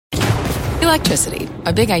Electricity,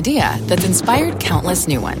 a big idea that's inspired countless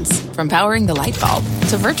new ones. From powering the light bulb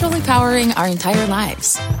to virtually powering our entire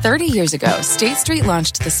lives. 30 years ago, State Street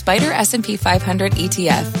launched the SPDR S&P 500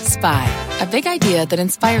 ETF, SPY. A big idea that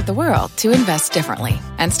inspired the world to invest differently.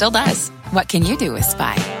 And still does. What can you do with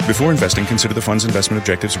SPY? Before investing, consider the fund's investment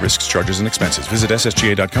objectives, risks, charges, and expenses. Visit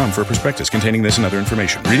ssga.com for a prospectus containing this and other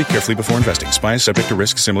information. Read it carefully before investing. SPY is subject to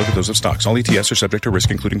risks similar to those of stocks. All ETFs are subject to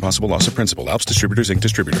risk, including possible loss of principal. Alps Distributors, Inc.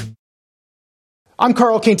 Distributor. I'm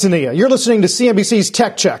Carl Quintanilla. You're listening to CNBC's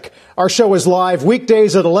Tech Check. Our show is live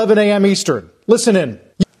weekdays at 11 a.m. Eastern. Listen in.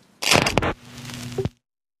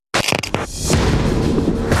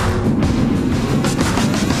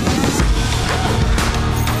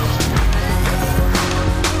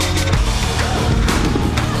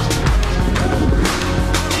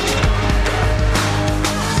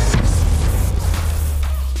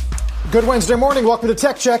 Good Wednesday morning. Welcome to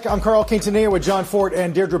Tech Check. I'm Carl Quintanilla with John Fort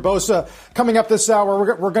and Deirdre Bosa. Coming up this hour,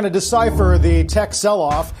 we're going to decipher the tech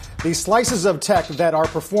sell-off, the slices of tech that are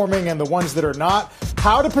performing and the ones that are not,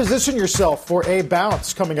 how to position yourself for a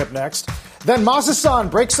bounce coming up next. Then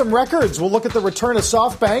Masasan breaks some records. We'll look at the return of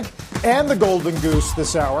SoftBank and the Golden Goose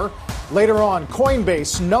this hour. Later on,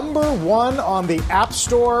 Coinbase, #1 on the App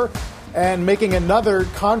Store, and making another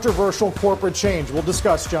controversial corporate change. We'll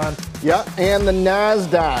discuss, John. Yeah, and the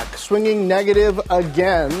NASDAQ swinging negative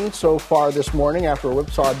again so far this morning after a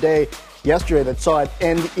whipsaw day yesterday that saw it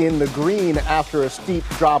end in the green after a steep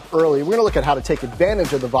drop early. We're going to look at how to take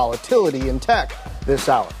advantage of the volatility in tech this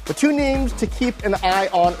hour. The two names to keep an eye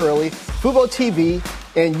on early, Fubo TV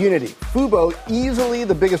and Unity. Fubo, easily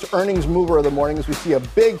the biggest earnings mover of the morning as we see a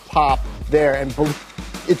big pop there, and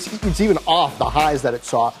it's even off the highs that it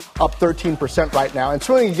saw, up 13% right now. And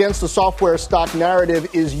swinging against the software stock narrative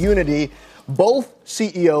is Unity. Both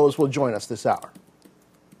CEOs will join us this hour.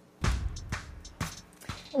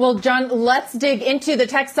 Well, John, let's dig into the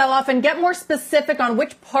tech sell-off and get more specific on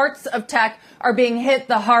which parts of tech are being hit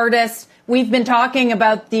the hardest. We've been talking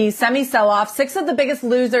about the semi sell-off. 6 of the biggest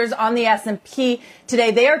losers on the S&P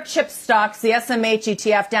today, they are chip stocks. The SMH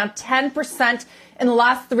ETF down 10% in the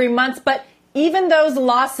last 3 months. But even those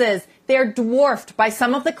losses, they're dwarfed by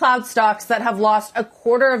some of the cloud stocks that have lost a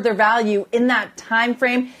quarter of their value in that time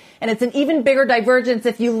frame. And it's an even bigger divergence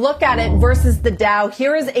if you look at it versus the Dow.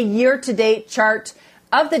 Here is a year-to-date chart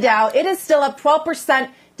of the Dow. It is still up 12%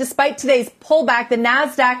 despite today's pullback. The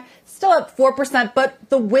NASDAQ still up 4%, but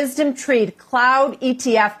the Wisdom Tree Cloud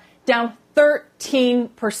ETF down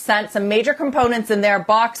 13%. Some major components in there: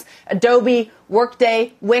 Box, Adobe,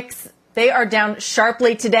 Workday, Wix. They are down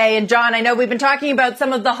sharply today. And John, I know we've been talking about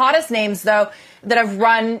some of the hottest names, though, that have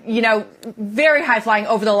run, very high flying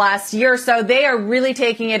over the last year or so. They are really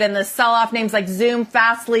taking it in the sell-off. Names like Zoom,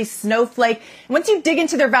 Fastly, Snowflake. Once you dig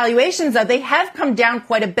into their valuations, though, they have come down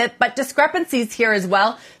quite a bit, but discrepancies here as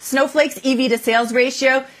well. Snowflake's EV to sales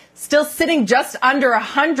ratio still sitting just under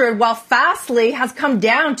 100, while Fastly has come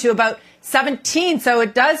down to about 17. So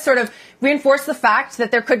it does sort of reinforce the fact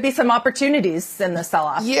that there could be some opportunities in the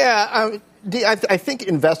sell-off. Yeah, I think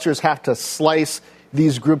investors have to slice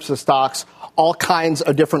these groups of stocks all kinds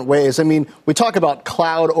of different ways. I mean, we talk about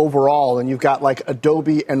cloud overall, and you've got like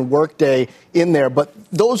Adobe and Workday in there, but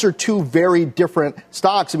those are two very different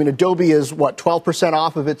stocks. I mean, Adobe is, 12%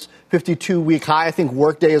 off of its 52-week high. I think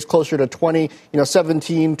Workday is closer to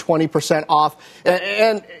 17, 20% off.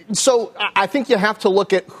 And so I think you have to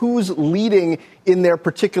look at who's leading in their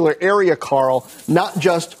particular area, Carl, not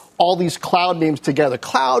just all these cloud names together.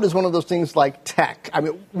 Cloud is one of those things like tech. I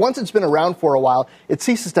mean, once it's been around for a while, it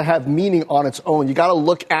ceases to have meaning on its own. You got to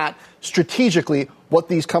look at strategically what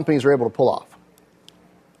these companies are able to pull off.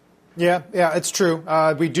 Yeah, it's true.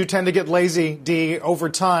 We do tend to get lazy, D, over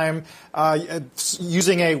time,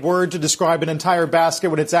 using a word to describe an entire basket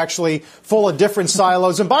when it's actually full of different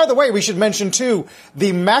silos. And by the way, we should mention, too,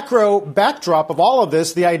 the macro backdrop of all of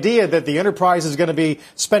this, the idea that the enterprise is going to be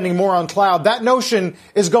spending more on cloud. That notion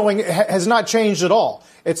has not changed at all.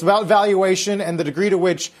 It's about valuation and the degree to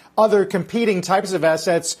which other competing types of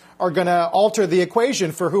assets are going to alter the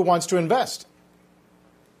equation for who wants to invest.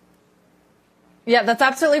 Yeah, that's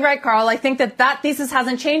absolutely right, Carl. I think that thesis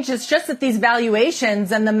hasn't changed. It's just that these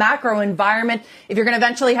valuations and the macro environment, if you're going to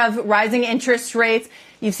eventually have rising interest rates,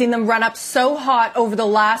 you've seen them run up so hot over the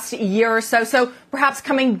last year or so. So perhaps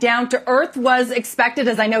coming down to earth was expected,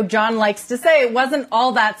 as I know John likes to say. It wasn't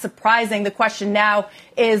all that surprising. The question now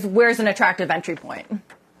is, where's an attractive entry point?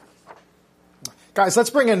 Guys, let's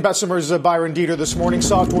bring in Bessemer's Byron Deeter this morning.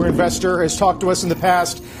 Software investor, has talked to us in the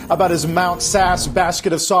past about his Mount SaaS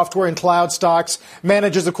basket of software and cloud stocks.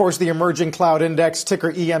 Manages, of course, the Emerging Cloud Index,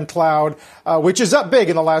 ticker EM Cloud, which is up big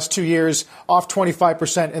in the last 2 years, off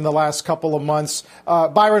 25% in the last couple of months.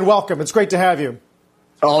 Byron, welcome. It's great to have you.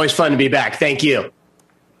 Always fun to be back. Thank you.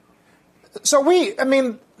 So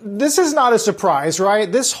this is not a surprise,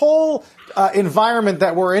 right? This whole environment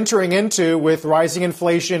that we're entering into with rising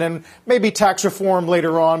inflation and maybe tax reform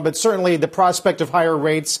later on, but certainly the prospect of higher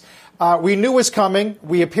rates, we knew was coming.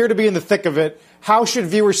 We appear to be in the thick of it. How should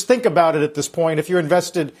viewers think about it at this point if you're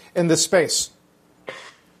invested in this space?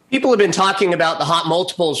 People have been talking about the hot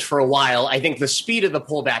multiples for a while. I think the speed of the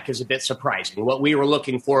pullback is a bit surprising. What we were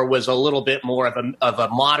looking for was a little bit more of a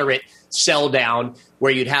moderate sell down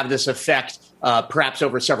where you'd have this effect perhaps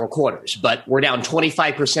over several quarters. But we're down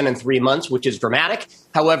 25% in 3 months, which is dramatic.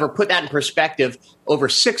 However, put that in perspective, over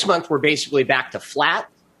 6 months, we're basically back to flat.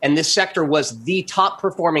 And this sector was the top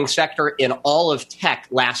performing sector in all of tech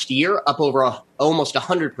last year, up over almost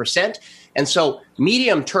 100%. And so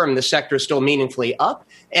medium term, the sector is still meaningfully up.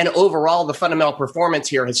 And overall, the fundamental performance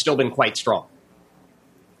here has still been quite strong.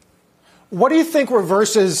 What do you think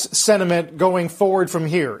reverses sentiment going forward from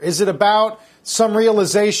here? Is it about some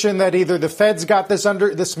realization that either the Fed's got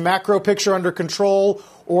this macro picture under control,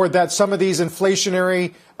 or that some of these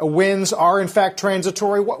inflationary wins are in fact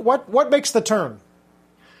transitory? What makes the turn?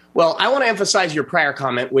 Well, I want to emphasize your prior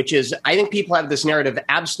comment, which is I think people have this narrative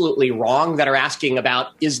absolutely wrong that are asking about,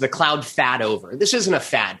 is the cloud fad over? This isn't a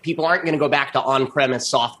fad. People aren't going to go back to on-premise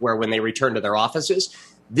software when they return to their offices.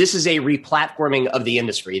 This is a replatforming of the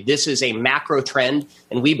industry. This is a macro trend,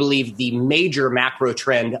 and we believe the major macro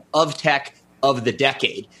trend of tech of the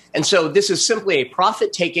decade. And so this is simply a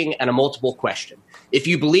profit-taking and a multiple question. If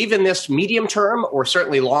you believe in this medium term or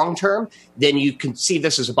certainly long term, then you can see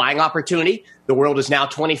this as a buying opportunity. The world is now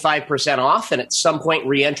 25% off, and at some point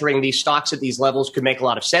re-entering these stocks at these levels could make a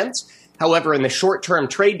lot of sense. However, in the short-term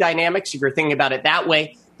trade dynamics, if you're thinking about it that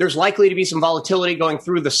way, there's likely to be some volatility going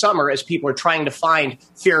through the summer as people are trying to find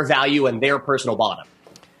fair value in their personal bottom.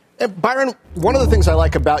 Byron, one of the things I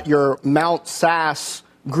like about your Mount SaaS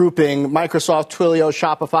grouping, Microsoft, Twilio,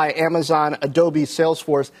 Shopify, Amazon, Adobe,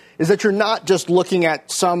 Salesforce, is that you're not just looking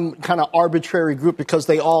at some kind of arbitrary group because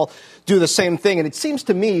they all do the same thing. And it seems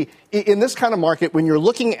to me, in this kind of market, when you're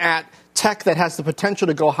looking at tech that has the potential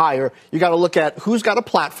to go higher, you got to look at who's got a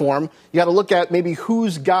platform. You got to look at maybe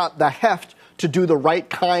who's got the heft to do the right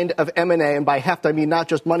kind of M&A. And by heft, I mean not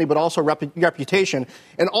just money, but also reputation.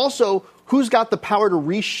 And also, who's got the power to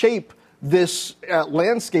reshape this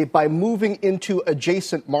landscape by moving into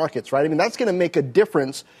adjacent markets, right? I mean, that's going to make a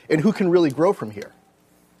difference in who can really grow from here.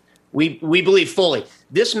 We believe fully.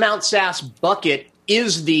 This Mount SaaS bucket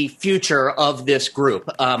is the future of this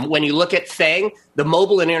group. When you look at FANG, the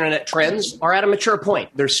mobile and internet trends are at a mature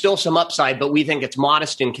point. There's still some upside, but we think it's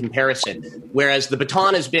modest in comparison. Whereas the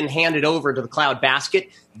baton has been handed over to the cloud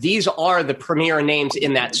basket, these are the premier names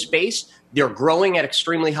in that space. They're growing at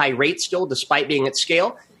extremely high rates still, despite being at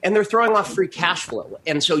scale, and they're throwing off free cash flow.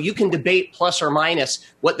 And so you can debate plus or minus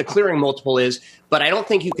what the clearing multiple is, but I don't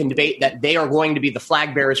think you can debate that they are going to be the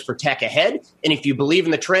flag bearers for tech ahead. And if you believe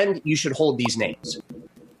in the trend, you should hold these names.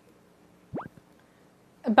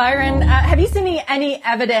 Byron, have you seen any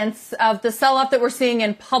evidence of the sell-off that we're seeing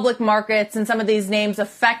in public markets and some of these names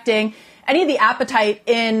affecting any of the appetite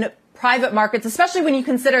in private markets, especially when you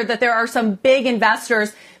consider that there are some big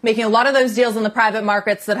investors making a lot of those deals in the private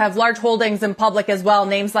markets that have large holdings in public as well,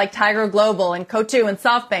 names like Tiger Global and Coatue and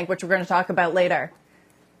SoftBank, which we're going to talk about later?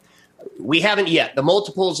 We haven't yet. The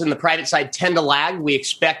multiples in the private side tend to lag. We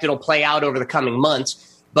expect it'll play out over the coming months.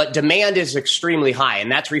 But demand is extremely high, and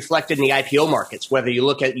that's reflected in the IPO markets, whether you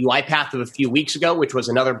look at UiPath of a few weeks ago, which was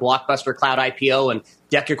another blockbuster cloud IPO and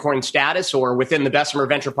Decacorn status, or within the Bessemer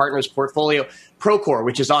Venture Partners portfolio, Procore,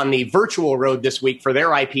 which is on the virtual road this week for their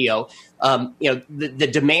IPO. The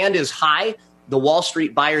demand is high. The Wall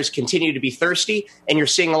Street buyers continue to be thirsty, and you're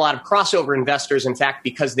seeing a lot of crossover investors, in fact,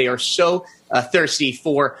 because they are so thirsty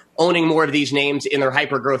for owning more of these names in their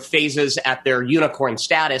hypergrowth phases at their unicorn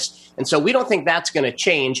status. And so we don't think that's going to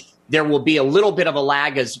change. There will be a little bit of a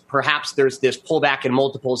lag as perhaps there's this pullback in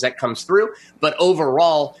multiples that comes through. But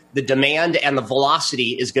overall, the demand and the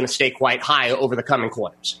velocity is going to stay quite high over the coming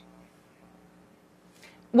quarters.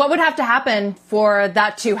 What would have to happen for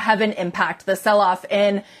that to have an impact, the sell-off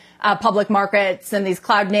in public markets and these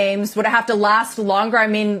cloud names? Would it have to last longer? I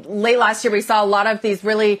mean, late last year, we saw a lot of these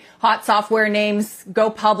really hot software names go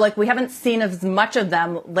public. We haven't seen as much of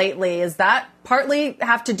them lately. Is that partly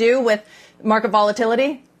have to do with market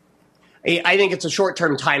volatility? I think it's a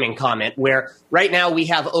short-term timing comment where right now we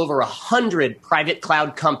have over 100 private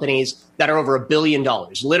cloud companies that are over $1 billion.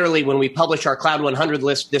 Literally, when we publish our Cloud 100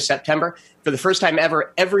 list this September, for the first time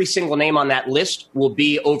ever, every single name on that list will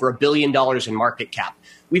be over $1 billion in market cap.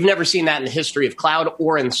 We've never seen that in the history of cloud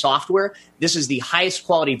or in software. This is the highest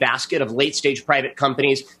quality basket of late-stage private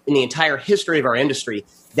companies in the entire history of our industry.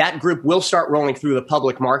 That group will start rolling through the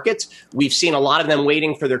public markets. We've seen a lot of them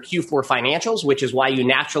waiting for their Q4 financials, which is why you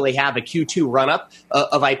naturally have a Q2 run-up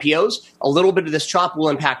of IPOs. A little bit of this chop will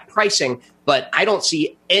impact pricing, but I don't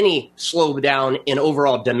see any slowdown in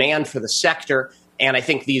overall demand for the sector. And I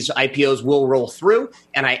think these IPOs will roll through.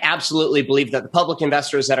 And I absolutely believe that the public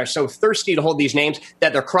investors that are so thirsty to hold these names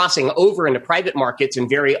that they're crossing over into private markets in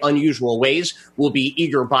very unusual ways will be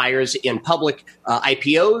eager buyers in public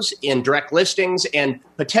IPOs, in direct listings, and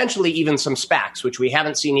potentially even some SPACs, which we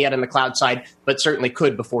haven't seen yet on the cloud side, but certainly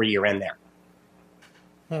could before year end there.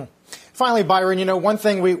 Finally, Byron, one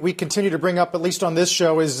thing we continue to bring up, at least on this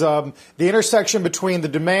show, is the intersection between the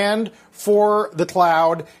demand for the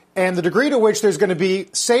cloud and the degree to which there's going to be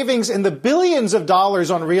savings in the billions of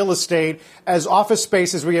dollars on real estate as office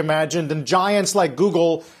space is reimagined, and giants like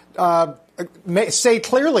Google say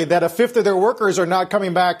clearly that a fifth of their workers are not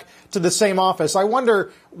coming back to the same office. I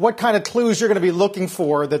wonder what kind of clues you're going to be looking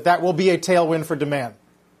for that will be a tailwind for demand.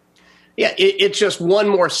 Yeah, it's just one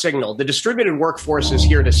more signal. The distributed workforce is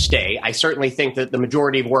here to stay. I certainly think that the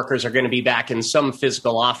majority of workers are going to be back in some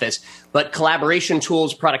physical office, but collaboration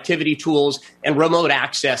tools, productivity tools, and remote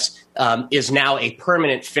access is now a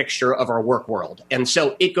permanent fixture of our work world. And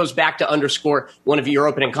so it goes back to underscore one of your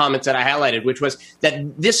opening comments that I highlighted, which was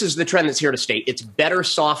that this is the trend that's here to stay. It's better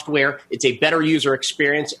software, it's a better user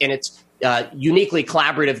experience, and it's uniquely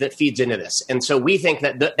collaborative that feeds into this. And so we think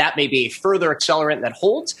that that may be a further accelerant that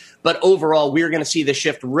holds, but overall, we're going to see the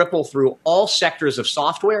shift ripple through all sectors of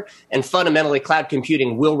software, and fundamentally, cloud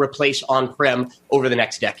computing will replace on-prem over the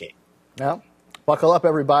next decade. Well, buckle up,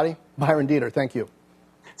 everybody. Byron Deeter, thank you.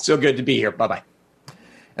 So good to be here. Bye-bye.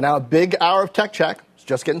 And now a big hour of Tech Check. It's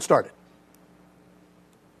just getting started.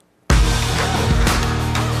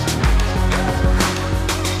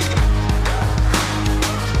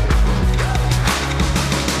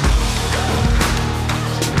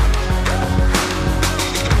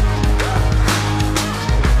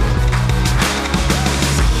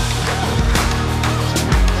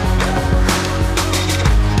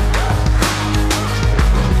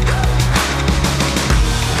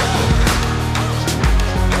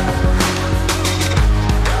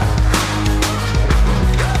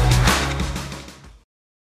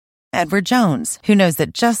 Edward Jones, who knows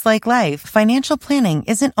that just like life, financial planning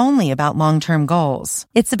isn't only about long-term goals.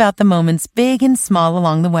 It's about the moments big and small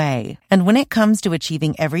along the way. And when it comes to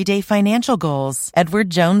achieving everyday financial goals, Edward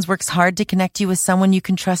Jones works hard to connect you with someone you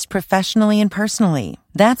can trust professionally and personally.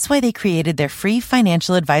 That's why they created their free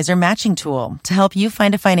financial advisor matching tool to help you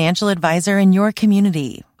find a financial advisor in your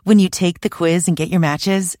community. When you take the quiz and get your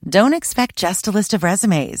matches, don't expect just a list of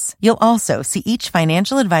resumes. You'll also see each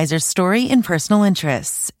financial advisor's story and personal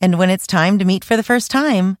interests. And when it's time to meet for the first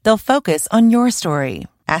time, they'll focus on your story,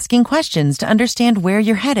 asking questions to understand where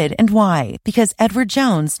you're headed and why. Because Edward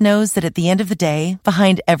Jones knows that at the end of the day,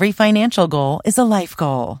 behind every financial goal is a life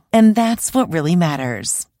goal. And that's what really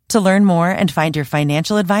matters. To learn more and find your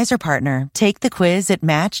financial advisor partner, take the quiz at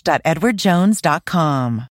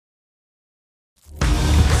match.edwardjones.com.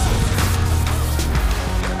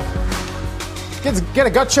 Kids get a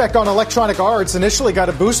gut check on Electronic Arts. Initially got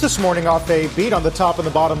a boost this morning off a beat on the top and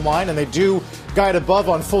the bottom line, and they do guide above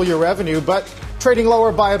on full-year revenue, but trading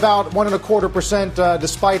lower by about 1.25%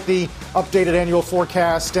 despite the updated annual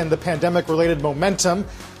forecast and the pandemic-related momentum.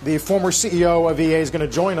 The former CEO of EA is going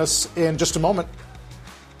to join us in just a moment.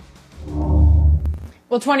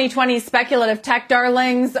 Well, 2020 speculative tech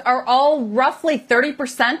darlings are all roughly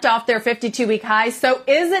 30% off their 52-week highs. So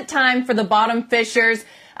is it time for the bottom fishers?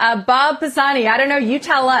 Bob Pisani, I don't know, you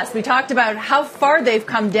tell us. We talked about how far they've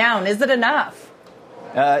come down. Is it enough?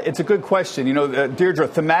 It's a good question. Deirdre,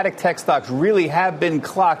 thematic tech stocks really have been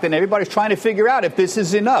clocked, and everybody's trying to figure out if this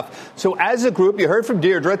is enough. So as a group, you heard from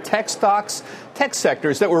Deirdre, tech stocks, tech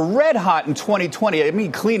sectors that were red hot in 2020. I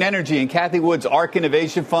mean, clean energy and Cathie Wood's ARK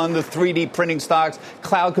Innovation Fund, the 3D printing stocks,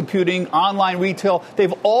 cloud computing, online retail,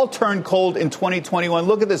 they've all turned cold in 2021.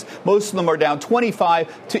 Look at this. Most of them are down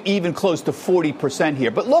 25 to even close to 40% here.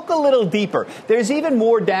 But look a little deeper. There's even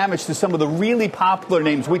more damage to some of the really popular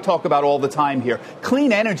names we talk about all the time here.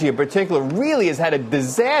 Clean energy in particular really has had a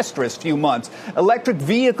disastrous few months. Electric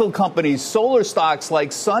vehicle companies, solar stocks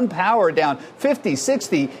like SunPower down 50,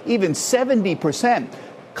 60, even 70%.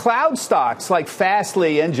 Cloud stocks like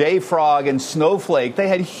Fastly and JFrog and Snowflake, they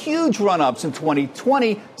had huge run-ups in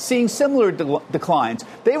 2020, seeing similar declines.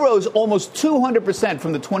 They rose almost 200%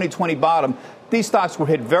 from the 2020 bottom. These stocks were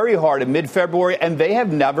hit very hard in mid-February, and they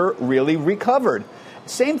have never really recovered.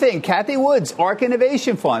 Same thing, Cathie Wood's ARK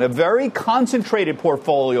Innovation Fund, a very concentrated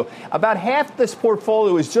portfolio. About half this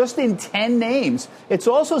portfolio is just in 10 names. It's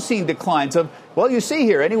also seen declines of, well, you see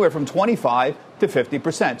here, anywhere from 25 to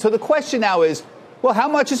 50%. So the question now is, well, how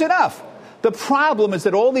much is enough? The problem is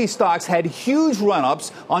that all these stocks had huge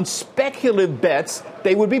run-ups on speculative bets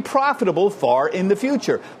they would be profitable far in the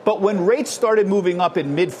future. But when rates started moving up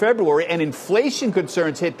in mid-February and inflation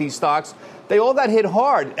concerns hit these stocks, they all got hit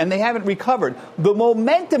hard, and they haven't recovered. The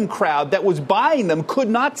momentum crowd that was buying them could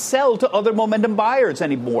not sell to other momentum buyers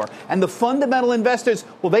anymore. And the fundamental investors,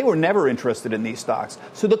 well, they were never interested in these stocks.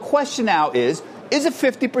 So the question now is a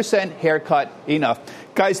 50% haircut enough?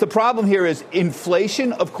 Guys, the problem here is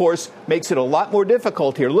inflation, of course, makes it a lot more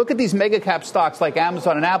difficult here. Look at these mega cap stocks like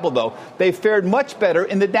Amazon and Apple, though. They fared much better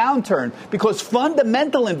in the downturn because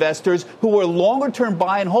fundamental investors who are longer-term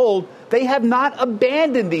buy and hold, they have not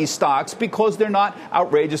abandoned these stocks because they're not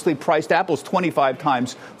outrageously priced. Apple's 25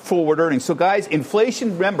 times forward earnings. So, guys,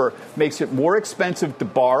 inflation, remember, makes it more expensive to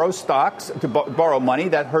borrow stocks, to borrow money.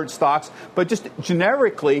 That hurts stocks. But just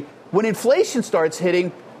generically, when inflation starts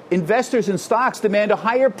hitting, investors in stocks demand a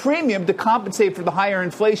higher premium to compensate for the higher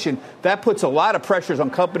inflation. That puts a lot of pressures on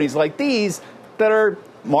companies like these that are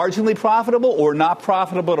marginally profitable or not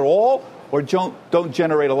profitable at all or don't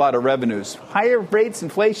generate a lot of revenues. Higher rates,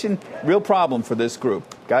 inflation, real problem for this group.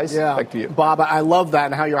 Guys, back to you. Bob, I love that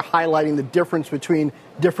and how you're highlighting the difference between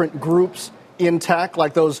different groups in tech,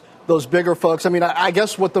 like those bigger folks. I mean, I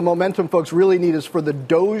guess what the momentum folks really need is for the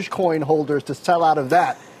Dogecoin holders to sell out of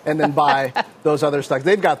that and then buy those other stocks.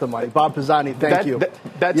 They've got the money. Bob Pisani, thank you.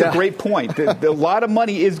 That's a great point. A lot of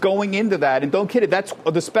money is going into that. And don't kid it, that's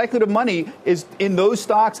the speculative money is in those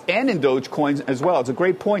stocks and in Dogecoins as well. It's a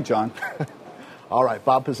great point, John. All right,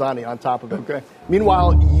 Bob Pisani on top of it. Okay.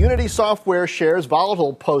 Meanwhile, Unity Software shares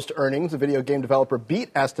volatile post-earnings. The video game developer beat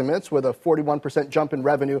estimates with a 41% jump in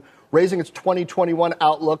revenue, raising its 2021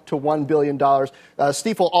 outlook to $1 billion.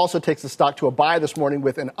 Stifel also takes the stock to a buy this morning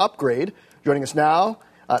with an upgrade. Joining us now,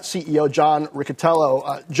 CEO John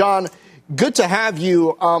Riccitiello. John, good to have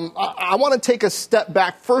you. I want to take a step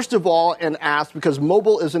back, first of all, and ask, because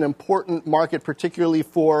mobile is an important market, particularly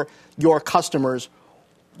for your customers.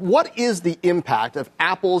 What is the impact of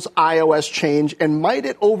Apple's iOS change, and might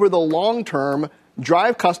it, over the long term,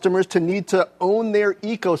 drive customers to need to own their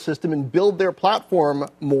ecosystem and build their platform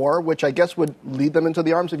more, which I guess would lead them into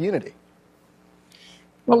the arms of Unity?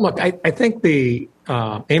 Well, look, I think the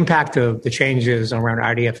impact of the changes around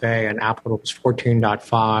IDFA and Apple's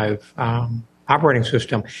 14.5 operating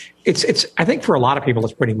system, it's I think for a lot of people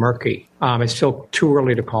it's pretty murky. It's still too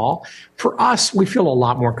early to call. For us, we feel a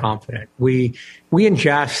lot more confident. We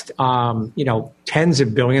ingest tens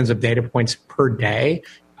of billions of data points per day,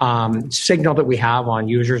 signal that we have on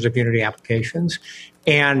users of Unity applications.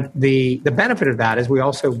 And the benefit of that is we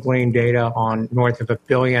also glean data on north of 1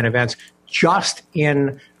 billion events just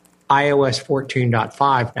in iOS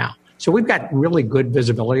 14.5 now. So we've got really good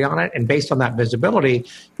visibility on it. And based on that visibility,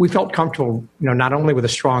 we felt comfortable, not only with a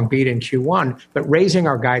strong beat in Q1, but raising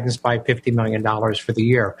our guidance by $50 million for the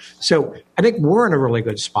year. So I think we're in a really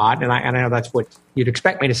good spot. And I know that's what you'd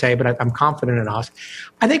expect me to say, but I'm confident in us.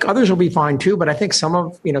 I think others will be fine too, but I think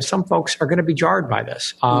some folks are going to be jarred by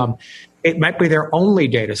this. It might be their only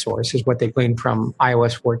data source is what they glean from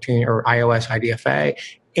iOS 14 or iOS IDFA.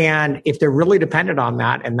 And if they're really dependent on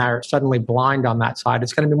that and they're suddenly blind on that side,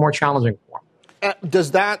 it's going to be more challenging for them.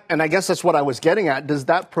 Does that, and I guess that's what I was getting at, does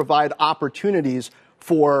that provide opportunities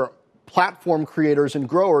for platform creators and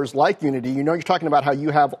growers like Unity? You're talking about how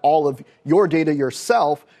you have all of your data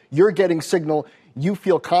yourself, you're getting signal, you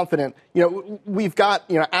feel confident. We've got,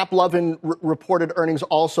 AppLovin reported earnings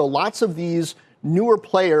also, lots of these newer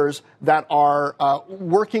players that are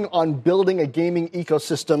working on building a gaming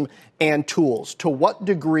ecosystem and tools. To what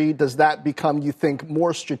degree does that become, you think,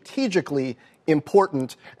 more strategically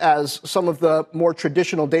important as some of the more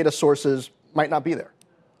traditional data sources might not be there?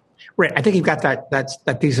 Right. I think you've got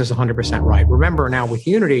that thesis 100% right. Remember now with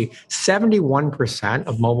Unity, 71%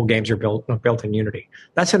 of mobile games are built in Unity.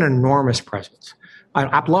 That's an enormous presence.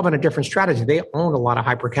 AppLovin a different strategy. They own a lot of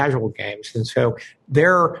hyper-casual games, and so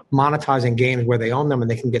they're monetizing games where they own them and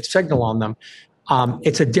they can get signal on them.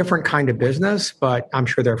 It's a different kind of business, but I'm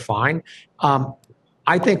sure they're fine. I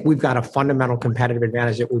I think we've got a fundamental competitive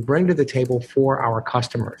advantage that we bring to the table for our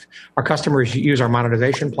customers. Our customers use our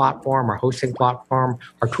monetization platform, our hosting platform,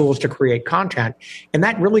 our tools to create content, and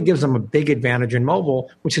that really gives them a big advantage in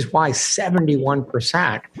mobile, which is why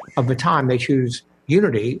 71% of the time they choose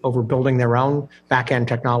Unity over building their own back-end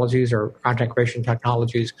technologies or content creation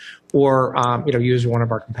technologies, or use one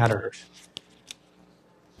of our competitors.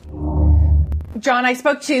 John, I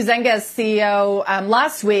spoke to Zynga's CEO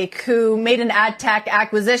last week, who made an ad tech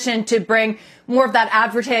acquisition to bring more of that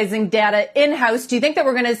advertising data in-house. Do you think that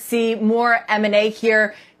we're going to see more M&A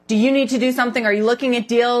here? Do you need to do something? Are you looking at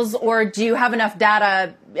deals, or do you have enough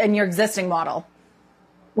data in your existing model?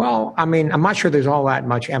 Well, I mean, I'm not sure there's all that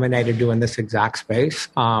much M&A to do in this exact space.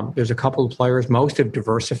 There's a couple of players. Most have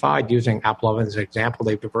diversified. Using AppLovin as an example,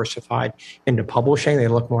 they've diversified into publishing. They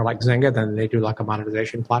look more like Zynga than they do like a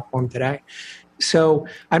monetization platform today. So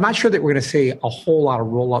I'm not sure that we're going to see a whole lot of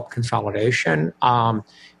roll-up consolidation.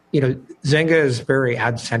 Zynga is very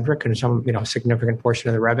ad-centric in some, significant portion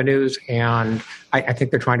of the revenues, and I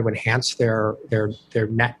think they're trying to enhance their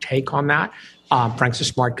net take on that. Frank's a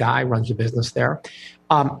smart guy, runs a business there.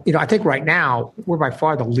 I think right now we're by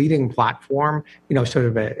far the leading platform,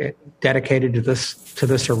 sort of dedicated to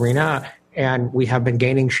this arena, and we have been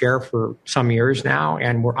gaining share for some years now,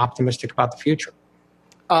 and we're optimistic about the future.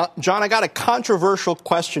 John, I got a controversial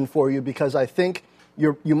question for you because I think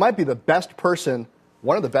you might be the best person,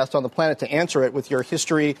 one of the best on the planet, to answer it with your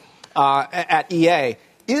history at EA.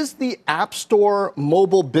 Is the App Store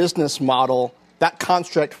mobile business model, that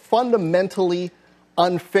construct, fundamentally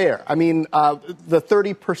unfair? I mean, the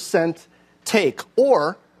 30% take,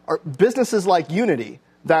 or are businesses like Unity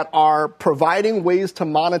that are providing ways to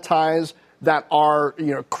monetize that are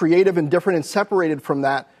creative and different and separated from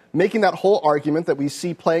that, making that whole argument that we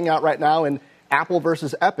see playing out right now in Apple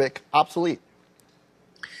versus Epic obsolete?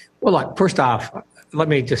 Well, look, first off, let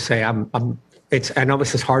me just say I know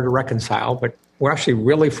this is hard to reconcile, but we're actually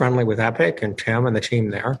really friendly with Epic and Tim and the team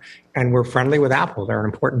there, and we're friendly with Apple. They're an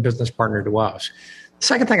important business partner to us. The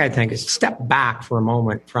second thing I think is step back for a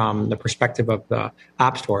moment from the perspective of the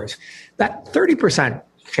app stores. That 30%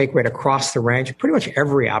 take rate across the range, pretty much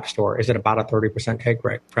every app store is at about a 30% take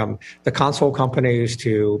rate, from the console companies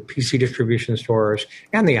to PC distribution stores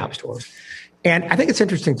and the app stores. And I think it's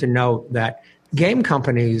interesting to note that game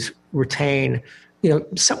companies retain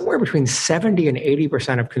somewhere between 70 and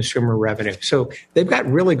 80% of consumer revenue. So they've got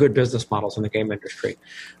really good business models in the game industry.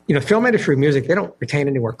 Film industry, music, they don't retain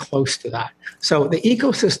anywhere close to that. So the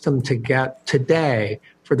ecosystem to get today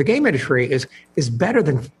for the game industry is better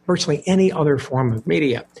than virtually any other form of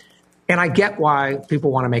media. And I get why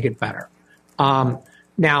people want to make it better.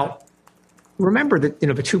 Now, remember that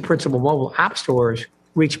the two principal mobile app stores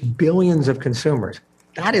reach billions of consumers.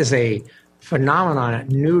 That is a phenomenon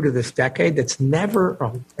new to this decade that's never,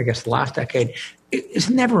 I guess the last decade, it's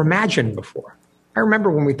never imagined before. I remember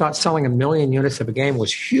when we thought selling 1 million units of a game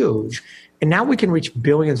was huge, and now we can reach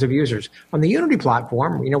billions of users. On the Unity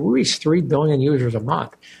platform, we reach 3 billion users a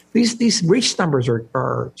month. These reach numbers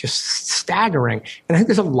are just staggering, and I think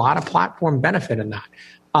there's a lot of platform benefit in that.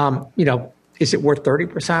 Is it worth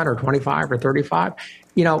 30% or 25 or 35?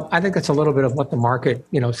 I think that's a little bit of what the market,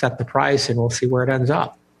 set the price, and we'll see where it ends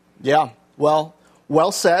up. Yeah.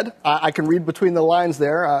 Well said. I can read between the lines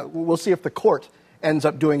there. We'll see if the court ends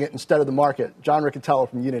up doing it instead of the market. John Riccitiello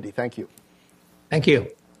from Unity, thank you. Thank you.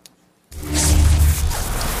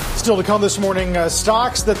 Still to come this morning,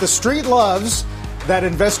 stocks that the street loves that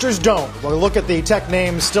investors don't. We'll look at the tech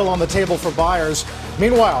names still on the table for buyers.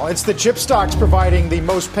 Meanwhile, it's the chip stocks providing the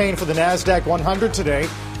most pain for the NASDAQ 100 today,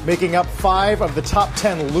 making up 5 of the top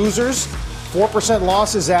 10 losers. 4%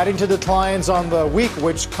 losses adding to declines on the week,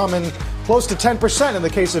 which come in close to 10% in the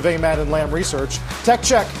case of AMAT and Lam Research. Tech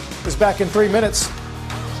Check is back in 3 minutes.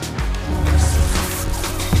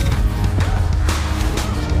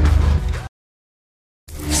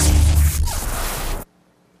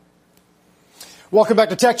 Welcome back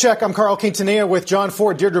to Tech Check. I'm Carl Quintanilla with John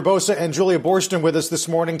Ford, Deirdre Bosa, and Julia Boorstin with us this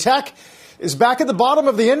morning. Tech is back at the bottom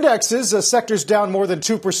of the indexes. Sectors down more than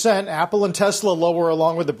 2%. Apple and Tesla lower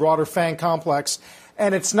along with the broader FANG complex.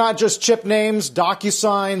 And it's not just chip names.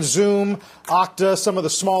 DocuSign, Zoom, Okta, some of the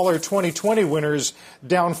smaller 2020 winners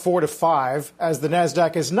down 4 to 5 as the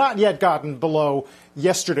NASDAQ has not yet gotten below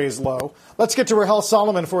yesterday's low. Let's get to Rahel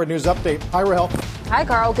Solomon for a news update. Hi, Rahel. Hi,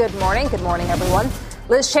 Carl. Good morning. Good morning, everyone.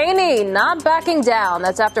 Liz Cheney not backing down.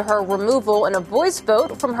 That's after her removal in a voice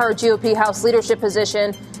vote from her GOP House leadership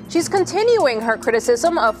position. She's continuing her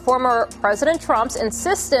criticism of former President Trump's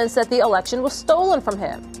insistence that the election was stolen from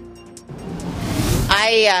him.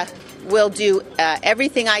 I will do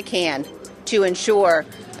everything I can to ensure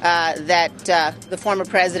that the former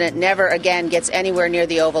president never again gets anywhere near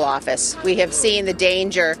the Oval Office. We have seen the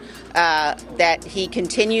danger that he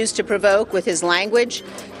continues to provoke with his language.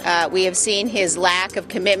 We have seen his lack of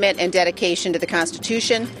commitment and dedication to the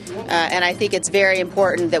Constitution. And I think it's very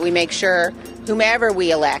important that we make sure whomever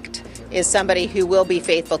we elect is somebody who will be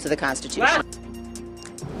faithful to the Constitution.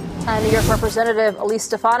 And New York Representative Elise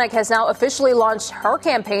Stefanik has now officially launched her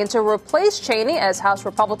campaign to replace Cheney as House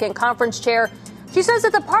Republican Conference Chair. She says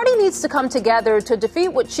that the party needs to come together to defeat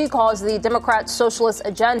what she calls the Democrat socialist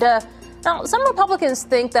agenda. Now, some Republicans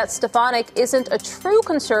think that Stefanik isn't a true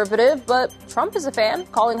conservative, but Trump is a fan,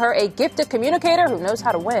 calling her a gifted communicator who knows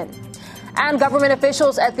how to win. And government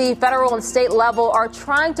officials at the federal and state level are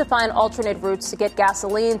trying to find alternate routes to get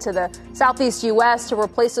gasoline to the southeast U.S. to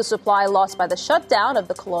replace the supply lost by the shutdown of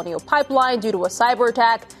the Colonial Pipeline due to a cyber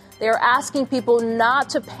attack. They are asking people not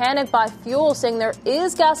to panic buy fuel, saying there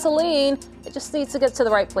is gasoline. It just needs to get to the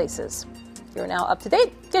right places. You're now up to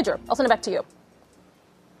date. Deirdre, I'll send it back to you.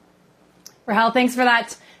 Rahel, thanks for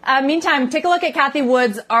that. Meantime, take a look at Cathie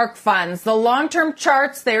Wood's ARK funds. The long-term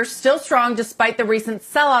charts, they're still strong despite the recent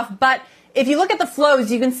sell-off, but if you look at the flows,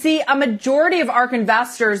 you can see a majority of ARK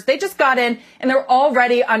investors, they just got in and they're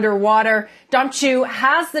already underwater. Dom Chu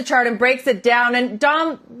has the chart and breaks it down. And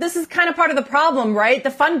Dom, this is kind of part of the problem, right?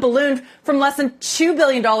 The fund ballooned from less than $2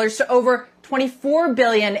 billion to over $24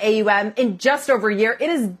 billion AUM in just over a year. It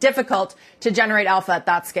is difficult to generate alpha at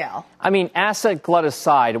that scale. I mean, asset glut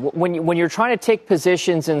aside, when you're trying to take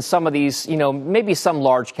positions in some of these, maybe some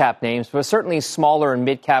large cap names, but certainly smaller and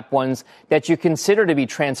mid cap ones that you consider to be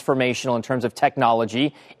transformational in terms of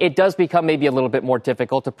technology, it does become maybe a little bit more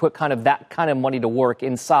difficult to put kind of that kind of money to work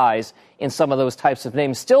in size in some of those types of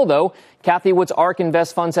names. Still, though, Cathie Wood's ARK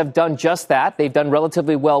Invest funds have done just that. They've done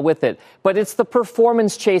relatively well with it. But it's the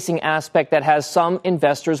performance chasing aspect that has some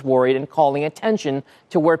investors worried and calling attention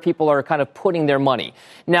to where people are kind of putting their money.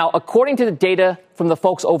 Now, according to the data from the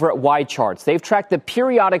folks over at YCharts, they've tracked the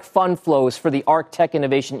periodic fund flows for the ARK Tech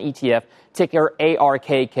Innovation ETF, ticker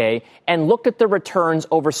ARKK, and looked at the returns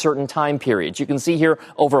over certain time periods. You can see here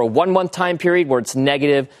over a 1 month time period where it's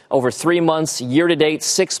negative, over 3 months, year to date,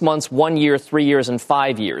 6 months, 1 year, 3 years, and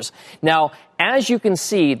 5 years. Now, as you can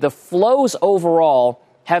see, the flows overall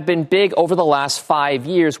have been big over the last 5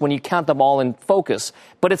 years when you count them all in focus.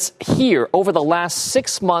 But it's here over the last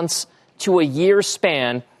 6 months to a year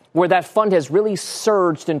span where that fund has really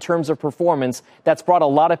surged in terms of performance. That's brought a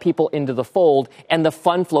lot of people into the fold, and the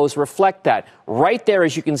fund flows reflect that. Right there,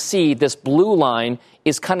 as you can see, this blue line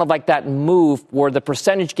is kind of like that move where the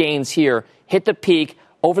percentage gains here hit the peak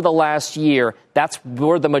over the last year. That's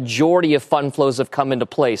where the majority of fund flows have come into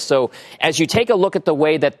place. So as you take a look at the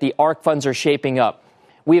way that the ARK funds are shaping up,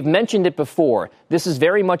 we have mentioned it before. This is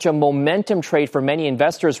very much a momentum trade for many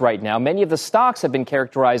investors right now. Many of the stocks have been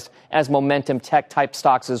characterized as momentum tech type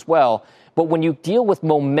stocks as well. But when you deal with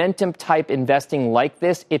momentum type investing like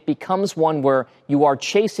this, it becomes one where you are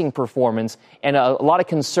chasing performance. And a lot of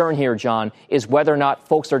concern here, John, is whether or not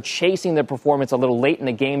folks are chasing their performance a little late in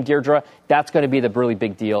the game, Deirdre. That's going to be the really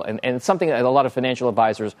big deal. And it's something that a lot of financial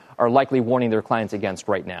advisors are likely warning their clients against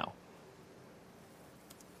right now.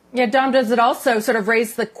 Yeah, Dom, does it also sort of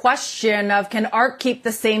raise the question of can ARK keep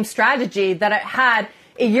the same strategy that it had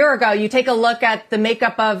a year ago? You take a look at the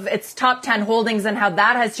makeup of its top 10 holdings and how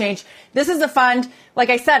that has changed. This is a fund, like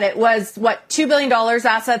I said, it was, $2 billion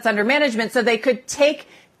assets under management, so they could take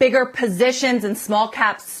bigger positions in small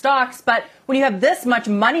cap stocks. But when you have this much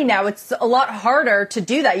money now, it's a lot harder to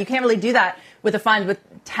do that. You can't really do that with a fund with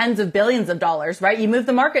tens of billions of dollars, right? You move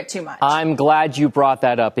the market too much. I'm glad you brought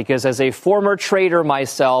that up because as a former trader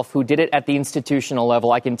myself who did it at the institutional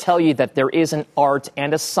level, I can tell you that there is an art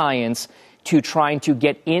and a science to trying to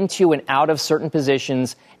get into and out of certain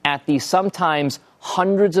positions at the sometimes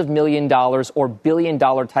hundreds of $1 million or $1 billion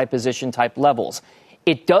type position type levels.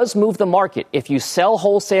 It does move the market. If you sell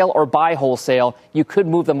wholesale or buy wholesale, you could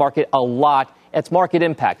move the market a lot. It's market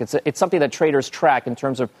impact. It's something that traders track in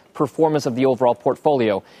terms of performance of the overall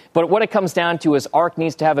portfolio. But what it comes down to is ARK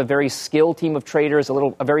needs to have a very skilled team of traders,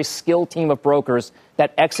 a very skilled team of brokers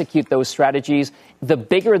that execute those strategies. The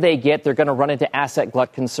bigger they get, they're going to run into asset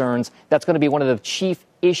glut concerns. That's going to be one of the chief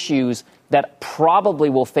issues that probably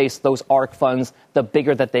will face those ARK funds the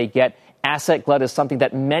bigger that they get. Asset glut is something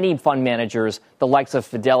that many fund managers, the likes of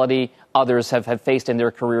Fidelity, others have faced in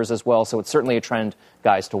their careers as well. So it's certainly a trend,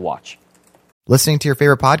 guys, to watch. Listening to your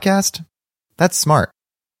favorite podcast? That's smart.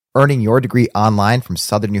 Earning your degree online from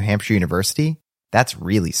Southern New Hampshire University? That's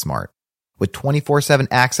really smart. With 24/7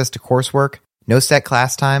 access to coursework, no set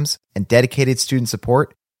class times, and dedicated student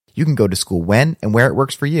support, you can go to school when and where it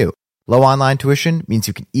works for you. Low online tuition means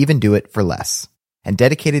you can even do it for less. And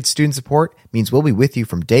dedicated student support means we'll be with you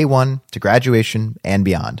from day one to graduation and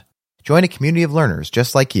beyond. Join a community of learners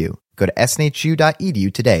just like you. Go to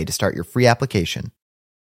snhu.edu today to start your free application.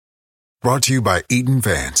 Brought to you by Eaton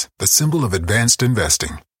Vance, the symbol of advanced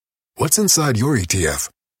investing. What's inside your ETF?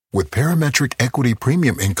 With Parametric Equity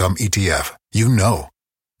Premium Income ETF, you know.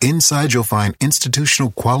 Inside you'll find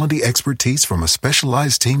institutional quality expertise from a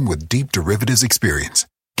specialized team with deep derivatives experience.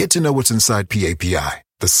 Get to know what's inside PAPI,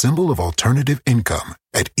 the symbol of alternative income,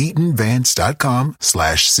 at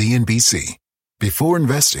eatonvance.com/CNBC. Before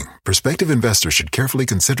investing, prospective investors should carefully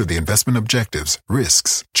consider the investment objectives,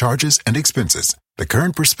 risks, charges, and expenses. The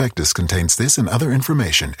current prospectus contains this and other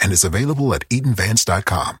information and is available at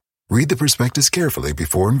eatonvance.com. Read the prospectus carefully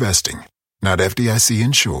before investing. Not FDIC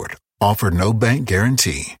insured. Offered no bank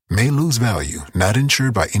guarantee. May lose value. Not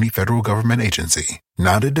insured by any federal government agency.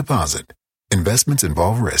 Not a deposit. Investments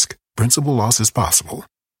involve risk. Principal loss is possible.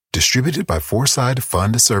 Distributed by Foreside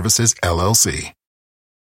Fund Services, LLC.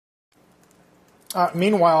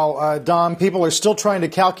 Meanwhile, Dom, people are still trying to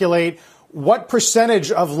calculate what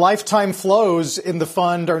percentage of lifetime flows in the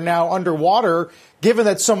fund are now underwater, given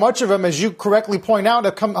that so much of them, as you correctly point out,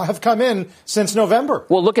 have come in since November.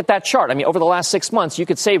 Well, look at that chart. I mean, over the last 6 months, you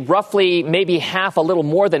could say roughly maybe half, a little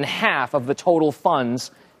more than half of the total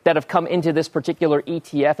funds that have come into this particular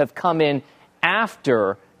ETF have come in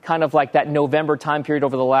after kind of like that November time period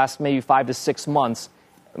over the last maybe 5 to 6 months,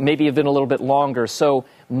 maybe even a little bit longer. So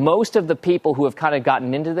most of the people who have kind of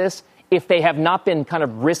gotten into this, if they have not been kind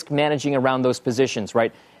of risk managing around those positions,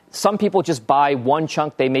 right? Some people just buy one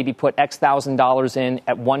chunk. They maybe put X $1,000 in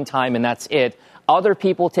at one time and that's it. Other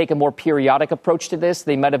people take a more periodic approach to this.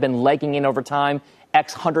 They might have been legging in over time,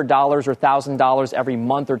 X $100 or $1,000 every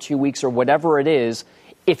month or 2 weeks or whatever it is.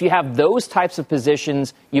 If you have those types of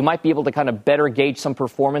positions, you might be able to kind of better gauge some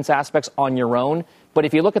performance aspects on your own. But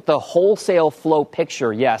if you look at the wholesale flow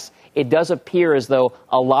picture, yes, it does appear as though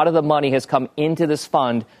a lot of the money has come into this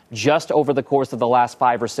fund just over the course of the last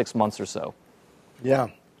 5 or 6 months or so. Yeah.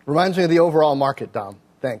 Reminds me of the overall market, Dom.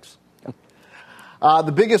 Thanks.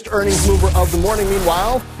 The biggest earnings mover of the morning,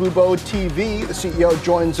 meanwhile, Fubo TV. The CEO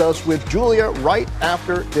joins us with Julia right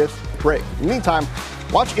after this break. In the meantime,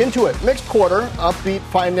 watch Intuit. Mixed quarter, upbeat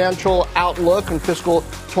financial outlook and fiscal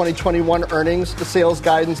 2021 earnings. The sales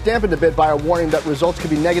guidance dampened a bit by a warning that results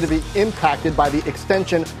could be negatively impacted by the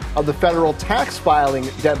extension of the federal tax filing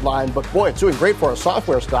deadline. But boy, it's doing great for a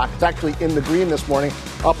software stock. It's actually in the green this morning,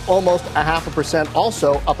 up almost 0.5%,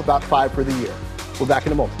 also up about 5% for the year. We're back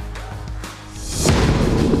in a moment.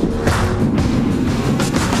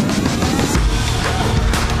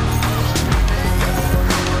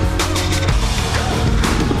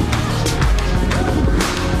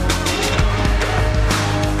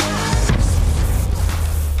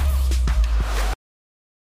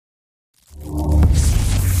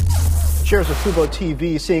 Shares of Fubo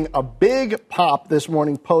TV seeing a big pop this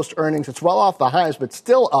morning post-earnings. It's well off the highs, but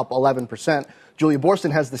still up 11%. Julia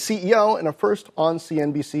Boorstin has the CEO in a first on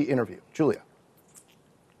CNBC interview. Julia.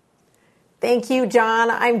 Thank you, John.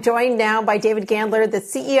 I'm joined now by David Gandler, the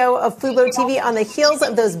CEO of Fubo TV, on the heels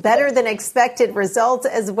of those better-than-expected results,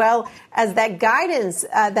 as well as that guidance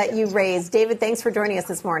that you raised. David, thanks for joining us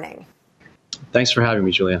this morning. Thanks for having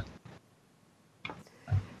me, Julia.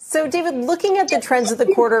 So, David, looking at the trends of the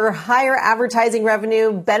quarter, higher advertising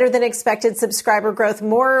revenue, better than expected subscriber growth,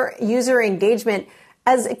 more user engagement.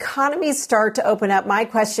 As economies start to open up, my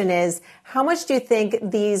question is, how much do you think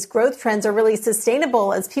these growth trends are really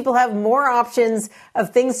sustainable as people have more options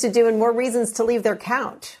of things to do and more reasons to leave their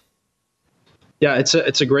couch? Yeah,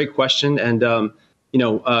 it's a great question. And,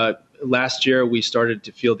 last year we started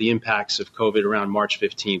to feel the impacts of COVID around March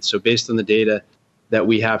 15th. So based on the data that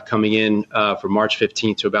we have coming in from March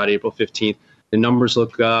 15th to about April 15th, the numbers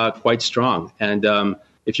look quite strong. And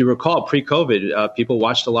if you recall, pre-COVID, people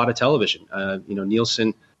watched a lot of television.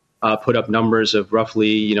 Nielsen put up numbers of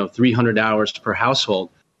roughly 300 hours per household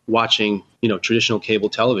watching traditional cable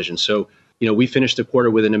television. So we finished the quarter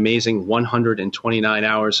with an amazing 129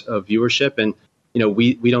 hours of viewership, and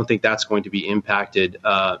we don't think that's going to be impacted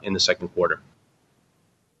in the second quarter.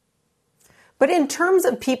 But in terms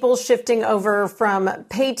of people shifting over from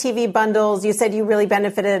pay TV bundles, you said you really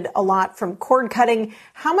benefited a lot from cord cutting.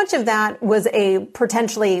 How much of that was a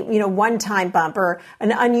potentially, one-time bump or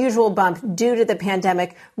an unusual bump due to the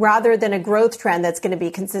pandemic rather than a growth trend that's going to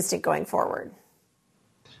be consistent going forward?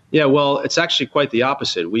 Yeah, well, it's actually quite the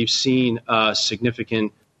opposite. We've seen a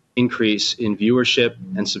significant increase in viewership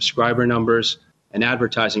and subscriber numbers and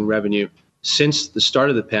advertising revenue since the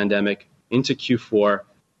start of the pandemic into Q4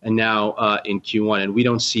 and now in Q1. And we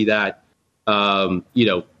don't see that,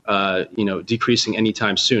 decreasing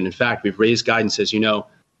anytime soon. In fact, we've raised guidance, as you know,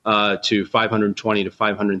 to 520 to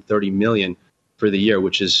 530 million for the year,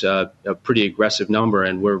 which is a pretty aggressive number.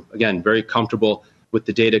 And we're, again, very comfortable with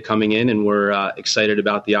the data coming in, and we're excited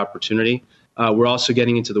about the opportunity. We're also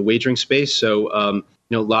getting into the wagering space, so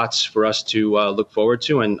lots for us to look forward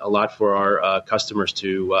to, and a lot for our customers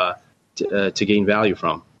to gain value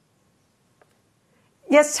from.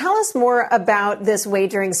 Yes, tell us more about this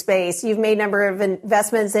wagering space. You've made a number of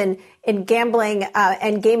investments in gambling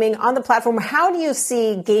and gaming on the platform. How do you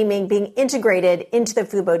see gaming being integrated into the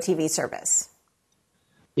Fubo TV service?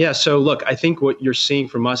 Yeah, so look, I think what you're seeing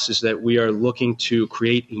from us is that we are looking to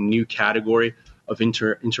create a new category of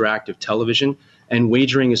interactive television, and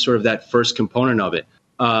wagering is sort of that first component of it.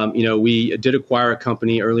 We did acquire a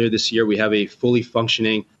company earlier this year. We have a fully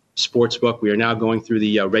functioning sports book. We are now going through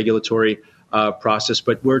the regulatory process,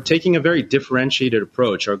 but we're taking a very differentiated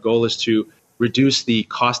approach. Our goal is to reduce the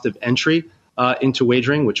cost of entry into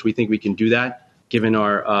wagering, which we think we can do that given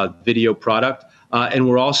our video product. And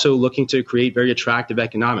we're also looking to create very attractive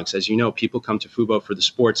economics. As you know, people come to Fubo for the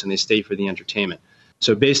sports and they stay for the entertainment.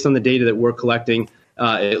 So based on the data that we're collecting,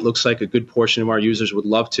 it looks like a good portion of our users would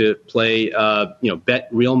love to play, bet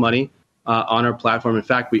real money on our platform. In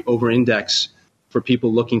fact, we over-index for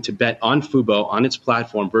people looking to bet on Fubo on its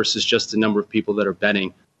platform versus just the number of people that are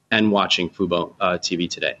betting and watching Fubo TV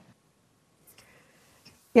today.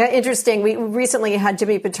 Yeah, interesting. We recently had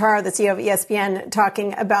Jimmy Pitaro, the CEO of ESPN,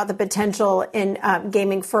 talking about the potential in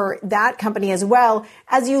gaming for that company as well.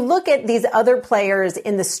 As you look at these other players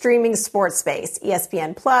in the streaming sports space,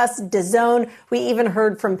 ESPN Plus, DAZN, we even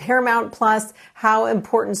heard from Paramount Plus how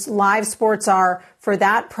important live sports are for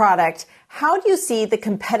that product. How do you see the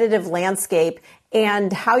competitive landscape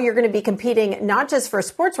and how you're going to be competing not just for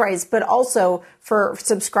sports rights, but also for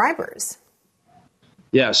subscribers?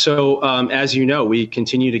 Yeah, so as you know, we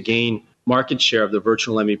continue to gain market share of the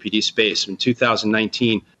virtual MVPD space. In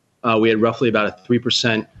 2019, we had roughly about a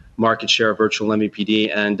 3% market share of virtual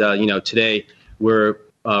MVPD. And, today we're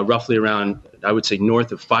roughly around, I would say,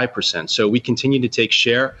 north of 5%. So we continue to take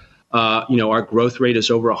share. Our growth rate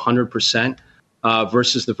is over 100%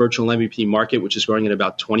 versus the virtual MVPD market, which is growing at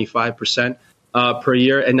about 25% per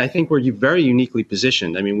year. And I think we're very uniquely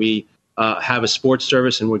positioned. I mean, we have a sports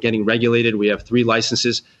service and we're getting regulated. We have 3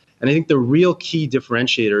 licenses. And I think the real key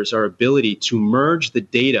differentiator is our ability to merge the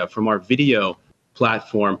data from our video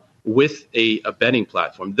platform with a betting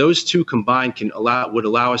platform. Those two combined would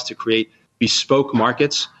allow us to create bespoke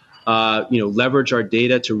markets, leverage our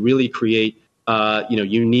data to really create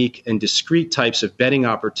unique and discrete types of betting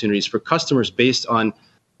opportunities for customers based on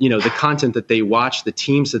the content that they watch, the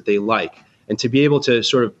teams that they like. And to be able to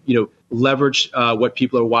sort of, leverage what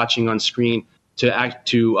people are watching on screen to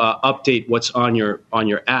update what's on your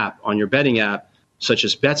app, on your betting app, such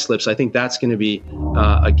as bet slips, I think that's going to be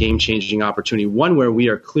a game-changing opportunity, one where we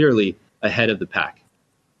are clearly ahead of the pack.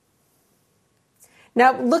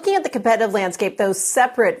 Now, looking at the competitive landscape, though,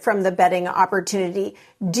 separate from the betting opportunity,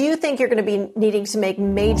 do you think you're going to be needing to make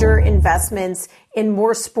major investments in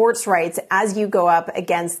more sports rights as you go up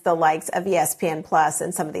against the likes of ESPN Plus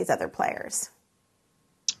and some of these other players?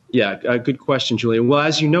 Yeah, good question, Julia. Well,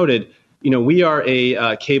 as you noted, we are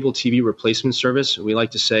a cable TV replacement service. We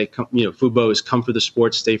like to say, Fubo is come for the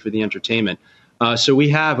sports, stay for the entertainment. So we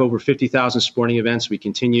have over 50,000 sporting events. We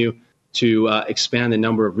continue to expand the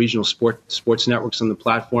number of regional sports networks on the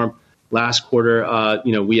platform. Last quarter,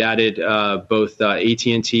 we added both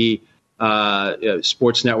AT&T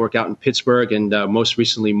Sports Network out in Pittsburgh and most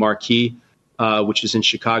recently Marquee, which is in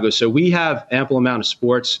Chicago. So we have ample amount of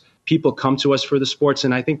sports. People come to us for the sports,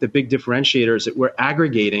 and I think the big differentiator is that we're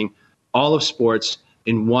aggregating all of sports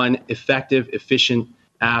in one effective, efficient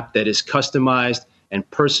app that is customized and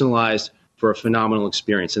personalized for a phenomenal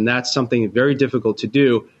experience. And that's something very difficult to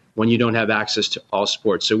do when you don't have access to all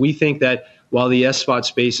sports. So we think that while the SVOD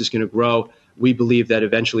space is going to grow, we believe that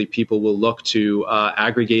eventually people will look to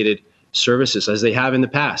aggregated services as they have in the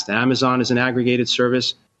past. Amazon is an aggregated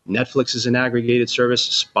service. Netflix is an aggregated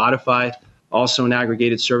service. Spotify, also an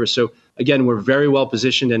aggregated service. So again, we're very well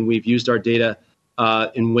positioned, and we've used our data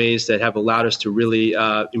in ways that have allowed us to really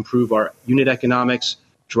improve our unit economics,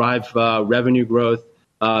 drive revenue growth,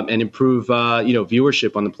 and improve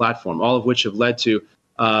viewership on the platform, all of which have led to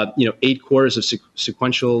 8 quarters of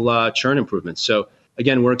sequential churn improvements. So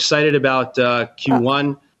again, we're excited about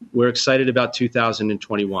Q1. We're excited about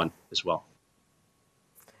 2021 as well.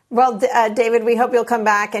 Well, David, we hope you'll come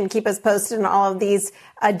back and keep us posted on all of these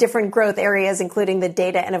different growth areas, including the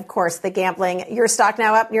data and, of course, the gambling. Your stock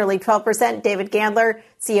now up nearly 12%. David Gandler,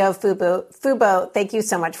 CEO of Fubo, thank you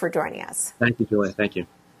so much for joining us. Thank you, Julia. Thank you.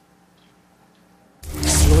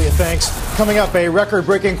 Julia thanks. Coming up, a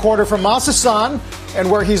record-breaking quarter from Masasan and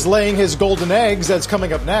where he's laying his golden eggs. That's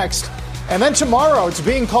coming up next. And then tomorrow, it's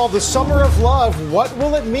being called the Summer of Love. What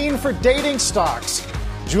will it mean for dating stocks?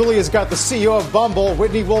 Julia's got the CEO of Bumble,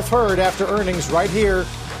 Whitney Wolfe Herd, after earnings right here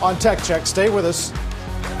on Tech Check. Stay with us.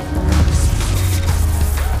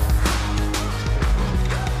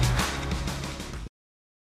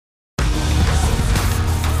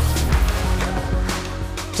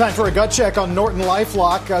 Time for a gut check on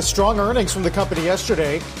NortonLifeLock. Strong earnings from the company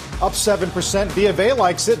yesterday, up 7%. BofA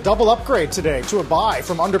likes it. Double upgrade today to a buy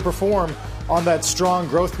from underperform on that strong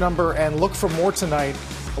growth number. And look for more tonight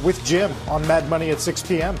with Jim on Mad Money at 6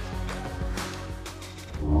 p.m.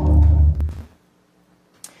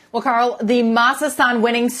 Well, Carl, the Masasan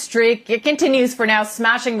winning streak, it continues for now,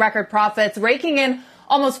 smashing record profits, raking in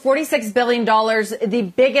almost $46 billion, the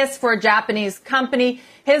biggest for a Japanese company.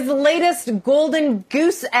 His latest golden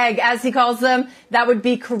goose egg, as he calls them, that would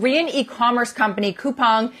be Korean e-commerce company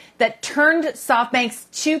Coupang, that turned SoftBank's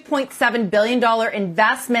 $2.7 billion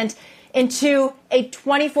investment into a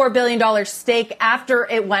 $24 billion stake after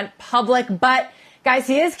it went public. But, guys,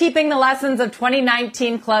 he is keeping the lessons of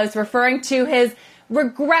 2019 close, referring to his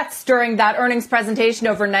regrets during that earnings presentation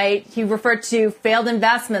overnight. He referred to failed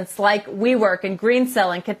investments like WeWork and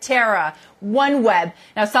Greensill and Katerra, OneWeb.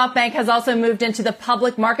 Now, SoftBank has also moved into the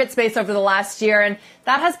public market space over the last year, and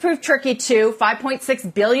that has proved tricky too.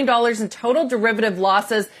 $5.6 billion in total derivative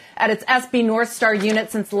losses at its SB North Star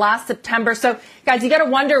unit since last September. So, guys, you got to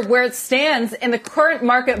wonder where it stands in the current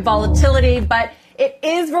market volatility, but it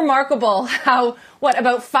is remarkable how,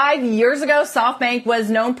 about 5 years ago, SoftBank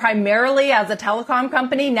was known primarily as a telecom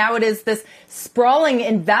company. Now it is this sprawling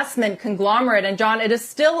investment conglomerate. And, John, it is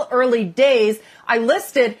still early days. I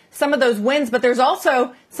listed some of those wins, but there's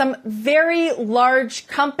also some very large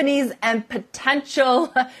companies and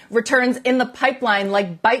potential returns in the pipeline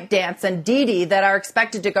like ByteDance and Didi that are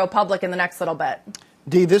expected to go public in the next little bit.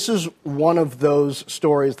 Dee, this is one of those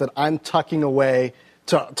stories that I'm tucking away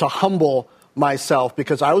to humble myself,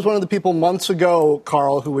 because I was one of the people months ago,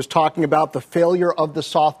 Carl, who was talking about the failure of the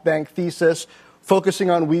SoftBank thesis, focusing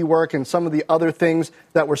on WeWork and some of the other things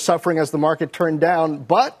that were suffering as the market turned down.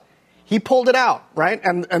 But he pulled it out, right?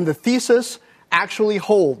 And the thesis actually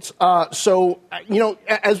holds. So,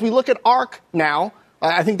 as we look at ARK now,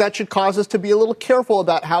 I think that should cause us to be a little careful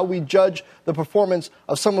about how we judge the performance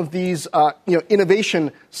of some of these,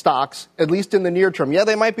 innovation stocks, at least in the near term. Yeah,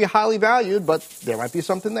 they might be highly valued, but there might be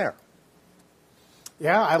something there.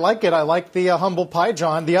 Yeah, I like it. I like the humble pie,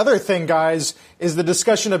 John. The other thing, guys, is the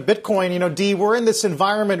discussion of Bitcoin. Dee, we're in this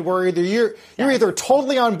environment where you're either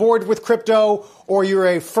totally on board with crypto or you're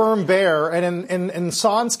a firm bear. And in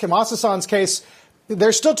Masasan's case,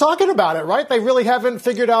 they're still talking about it, right? They really haven't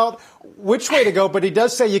figured out which way to go, but he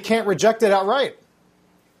does say you can't reject it outright.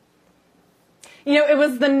 It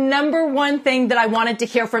was the number one thing that I wanted to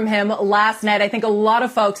hear from him last night. I think a lot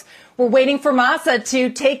of folks were waiting for Masa to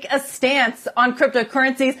take a stance on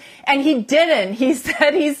cryptocurrencies, and he didn't. He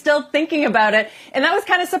said he's still thinking about it, and that was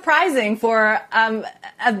kind of surprising for an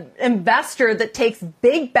investor that takes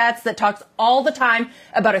big bets, that talks all the time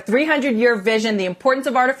about a 300-year vision, the importance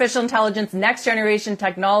of artificial intelligence, next-generation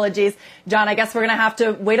technologies. John, I guess we're going to have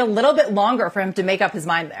to wait a little bit longer for him to make up his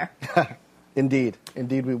mind there. Indeed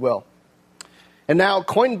we will. And now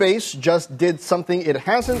Coinbase just did something it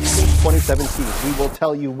hasn't since 2017. We will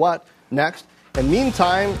tell you what next. And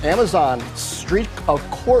meantime, Amazon's streak of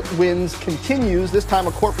court wins continues, this time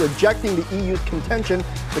a court rejecting the EU's contention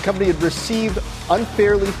the company had received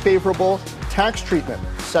unfairly favorable tax treatment.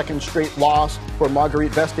 Second straight loss for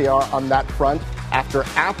Marguerite Vestager on that front after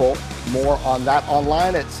Apple. More on that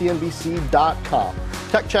online at CNBC.com.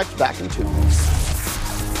 Tech Check's back in 2 minutes.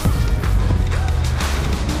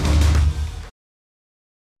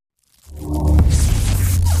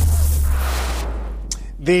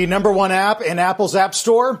 The number one app in Apple's App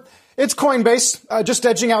Store, it's Coinbase, just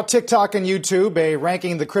edging out TikTok and YouTube, a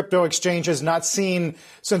ranking the crypto exchange has not seen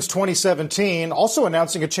since 2017, also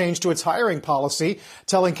announcing a change to its hiring policy,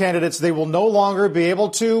 telling candidates they will no longer be able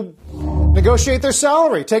to negotiate their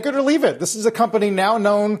salary, take it or leave it. This is a company now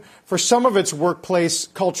known for some of its workplace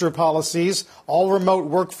culture policies, all remote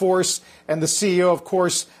workforce, and the CEO, of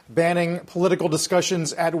course, banning political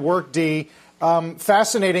discussions at work, Dee.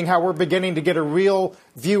 Fascinating how we're beginning to get a real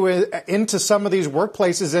view into some of these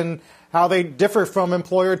workplaces and how they differ from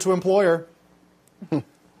employer to employer.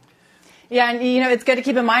 Yeah, and it's good to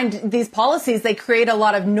keep in mind these policies, they create a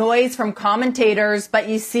lot of noise from commentators, but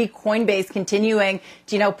you see Coinbase continuing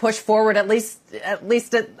to, push forward. At least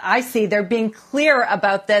I see they're being clear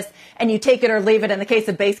about this, and you take it or leave it. In the case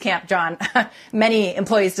of Basecamp, John, many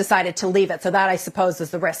employees decided to leave it. So that, I suppose,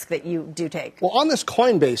 is the risk that you do take. Well, on this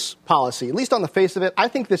Coinbase policy, at least on the face of it, I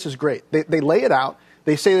think this is great. They lay it out.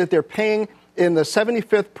 They say that they're paying in the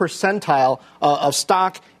 75th percentile of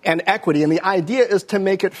stock and equity. And the idea is to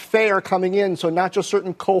make it fair coming in, so not just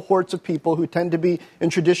certain cohorts of people who tend to be in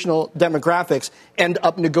traditional demographics end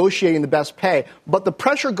up negotiating the best pay. But the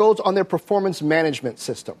pressure goes on their performance management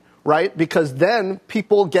system, right? Because then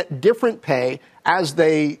people get different pay as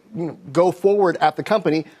they go forward at the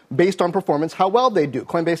company based on performance, how well they do.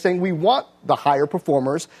 Coinbase saying we want the higher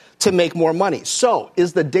performers to make more money. So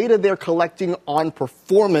is the data they're collecting on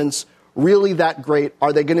performance really that great?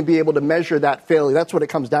 Are they going to be able to measure that fairly? That's what it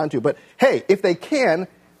comes down to. But hey, if they can,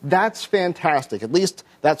 that's fantastic. At least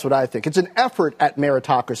that's what I think. It's an effort at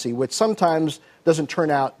meritocracy, which sometimes doesn't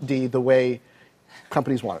turn out the way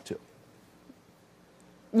companies want it to.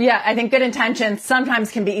 Yeah, I think good intentions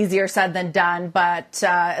sometimes can be easier said than done, but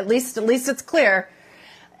at least it's clear.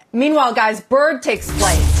 Meanwhile, guys, Bird takes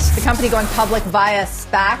flight. The company going public via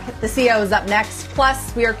SPAC. The CEO is up next.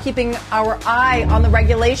 Plus, we are keeping our eye on the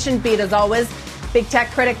regulation beat, as always. Big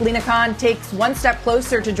tech critic Lina Khan takes one step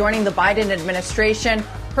closer to joining the Biden administration.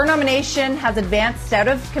 Her nomination has advanced out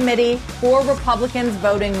of committee, 4 Republicans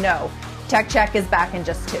voting no. Tech Check is back in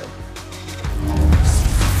just 2.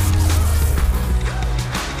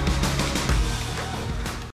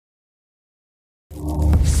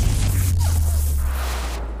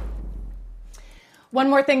 One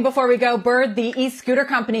more thing before we go. Bird, the e-scooter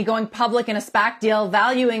company, going public in a SPAC deal,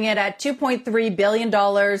 valuing it at $2.3 billion.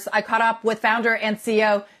 I caught up with founder and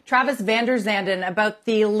CEO Travis VanderZanden about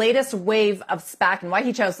the latest wave of SPAC and why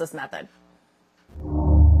he chose this method.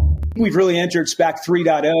 We've really entered SPAC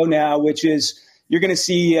 3.0 now, which is you're going to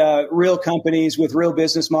see real companies with real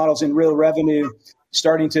business models and real revenue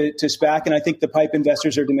starting to SPAC. And I think the PIPE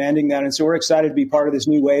investors are demanding that. And so we're excited to be part of this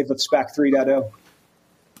new wave of SPAC 3.0.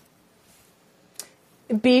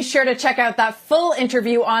 Be sure to check out that full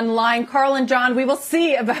interview online. Carl and John, we will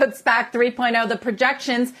see about SPAC 3.0. The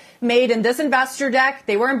projections made in this investor deck,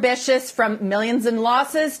 they were ambitious, from millions in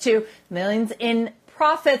losses to millions in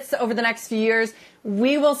profits over the next few years.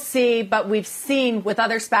 We will see, but we've seen with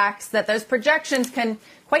other SPACs that those projections can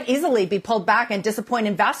quite easily be pulled back and disappoint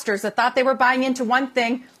investors that thought they were buying into one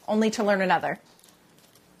thing only to learn another.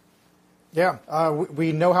 Yeah,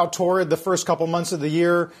 we know how torrid the first couple months of the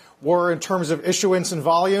year were in terms of issuance and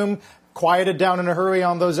volume. Quieted down in a hurry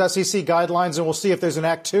on those SEC guidelines, and we'll see if there's an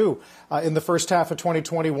Act 2 in the first half of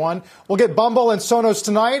 2021. We'll get Bumble and Sonos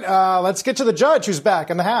tonight. Let's get to the judge, who's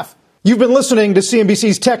back in the half. You've been listening to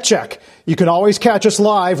CNBC's Tech Check. You can always catch us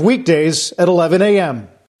live weekdays at 11 a.m.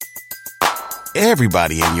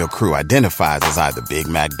 Everybody in your crew identifies as either Big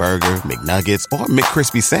Mac Burger, McNuggets, or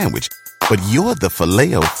McCrispy Sandwich. But you're the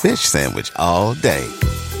Filet-O-Fish Sandwich all day.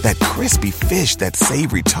 That crispy fish, that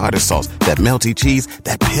savory tartar sauce, that melty cheese,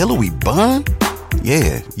 that pillowy bun.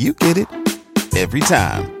 Yeah, you get it. Every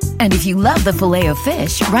time. And if you love the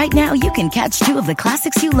Filet-O-Fish, right now you can catch 2 of the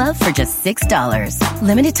classics you love for just $6.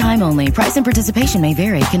 Limited time only. Price and participation may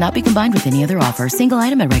vary. Cannot be combined with any other offer. Single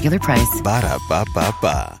item at regular price.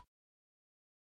 Ba-da-ba-ba-ba.